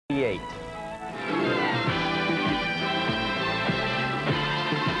28.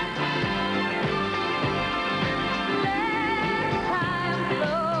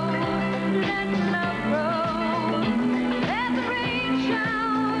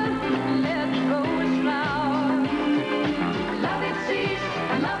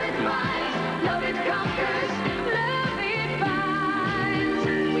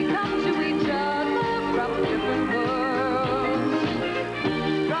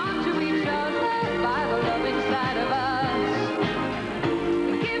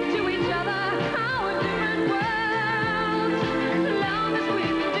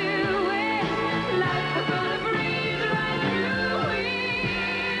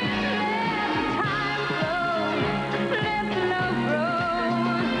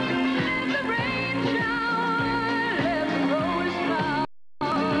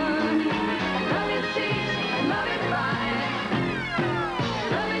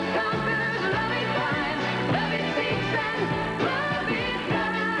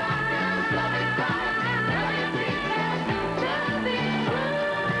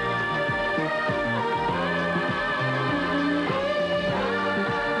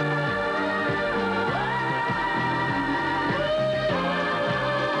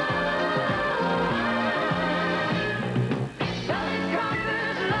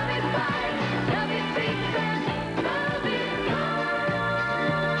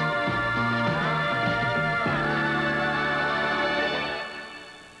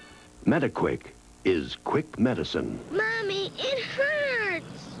 Mediquick is quick medicine. Mommy, it hurts.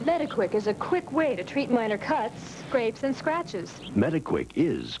 Mediquick is a quick way to treat minor cuts, scrapes, and scratches. Mediquick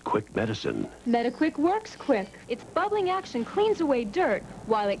is quick medicine. Mediquick works quick. Its bubbling action cleans away dirt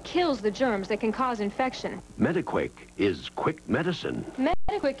while it kills the germs that can cause infection. Mediquick is quick medicine.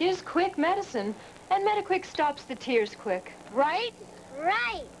 Mediquick is quick medicine, and Mediquick stops the tears quick. Right?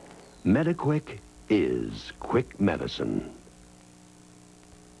 Right. Mediquick is quick medicine.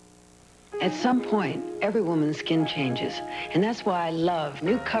 At some point, every woman's skin changes, and that's why I love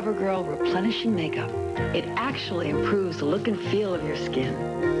new CoverGirl Replenishing Makeup. It actually improves the look and feel of your skin.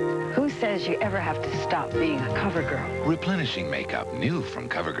 Who says you ever have to stop being a CoverGirl? Replenishing Makeup, new from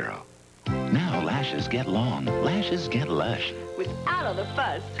CoverGirl. Now lashes get long, lashes get lush. Without all the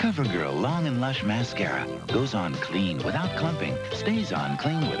fuss. CoverGirl Long and Lush Mascara goes on clean without clumping, stays on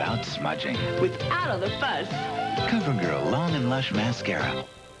clean without smudging. Without all the fuss. CoverGirl Long and Lush Mascara.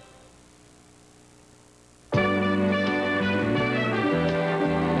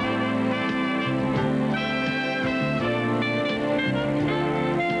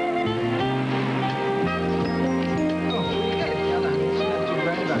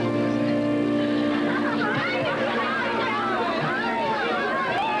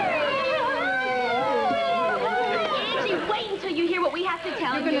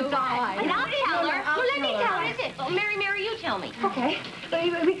 Okay.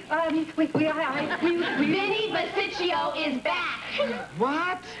 Vinny Basiccio is back.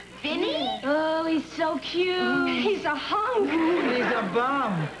 What? Vinny? Oh, he's so cute. He's a hunk. He's a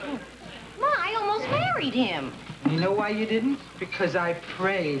bum. Ma, I almost married him. You know why you didn't? Because I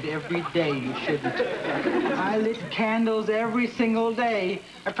prayed every day you shouldn't. I lit candles every single day.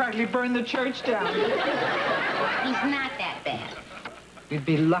 I practically burned the church down. He's not that bad. You'd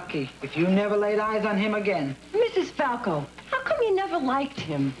be lucky if you never laid eyes on him again. Mrs. Falco, how come you never liked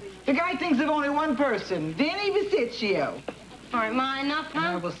him? The guy thinks of only one person, Vinny Basiccio. All right, Ma, enough, huh? And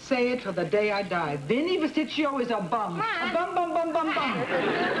I will say it till the day I die. Vinny Basiccio is a bum. Ma. A bum, bum, bum, bum, bum.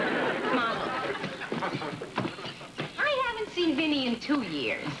 Ma, I haven't seen Vinny in 2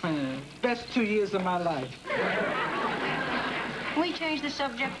 years. Best 2 years of my life. Can we change the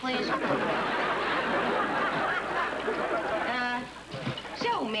subject, please?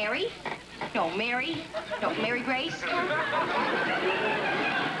 So, Mary? No, Mary Grace?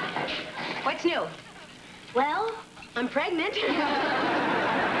 What's new? Well, I'm pregnant.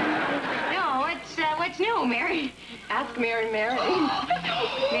 No, what's new, Mary? Ask Mary. Mary? No,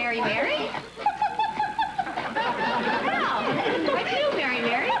 what's new,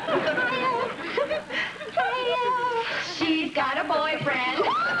 Mary? She's got a boyfriend.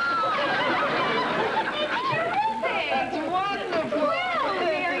 It's wonderful. Well,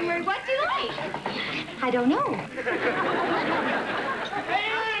 Mary, what's he like? I don't know.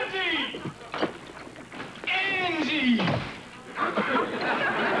 Angie!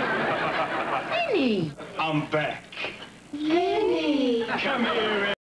 Vinny! I'm back. Vinny! Come here,